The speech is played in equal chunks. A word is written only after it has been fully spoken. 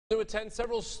To attend,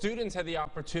 several students had the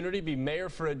opportunity to be mayor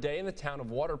for a day in the town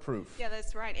of Waterproof. Yeah,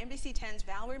 that's right. NBC 10's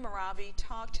Valerie Moravi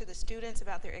talked to the students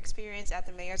about their experience at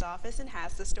the mayor's office and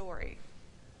has the story.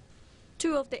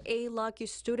 Two of the 8 lucky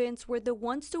students were the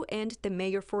ones to end the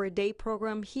Mayor for a Day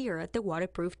program here at the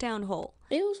Waterproof Town Hall.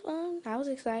 It was fun. I was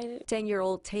excited.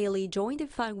 10-year-old Taylor joined the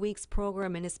 5 weeks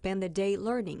program and spent the day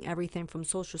learning everything from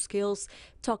social skills,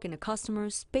 talking to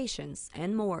customers, patience,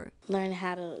 and more. Learning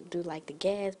how to do like the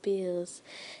gas bills,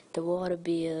 the water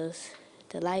bills,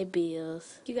 the light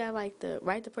bills. You got like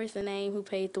write the person's name who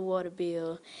paid the water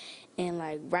bill and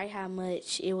like write how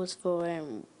much it was for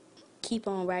and keep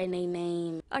on writing their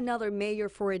name. Another Mayor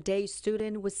for a Day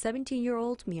student was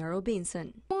 17-year-old Mia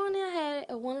Robinson. I had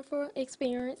a wonderful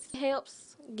experience. It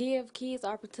helps give kids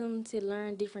opportunity to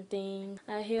learn different things.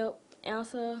 I help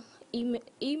answer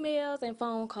emails and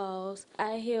phone calls.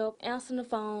 I help answer the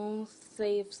phones,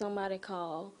 say if somebody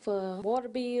called for water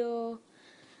bill,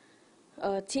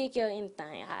 a ticket or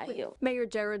anything. I help. Mayor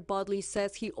Jared Bodley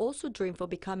says he also dreamed of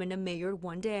becoming a mayor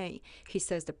one day. He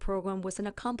says the program was an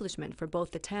accomplishment for both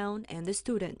the town and the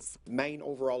students. Main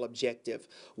overall objective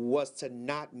was to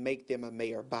not make them a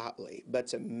Mayor Botley, but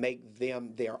to make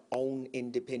them their own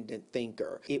independent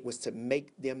thinker. It was to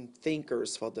make them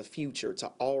thinkers for the future, to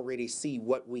already see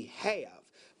what we have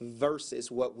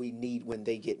versus what we need when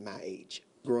they get my age.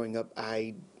 Growing up,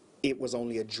 it was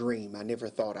only a dream. I never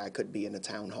thought I could be in a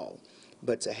town hall.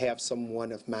 But to have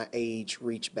someone of my age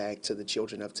reach back to the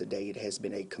children of today, it has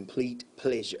been a complete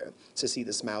pleasure to see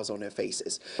the smiles on their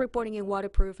faces. Reporting in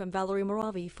Waterproof, I'm Valerie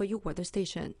Moravi for your weather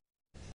station.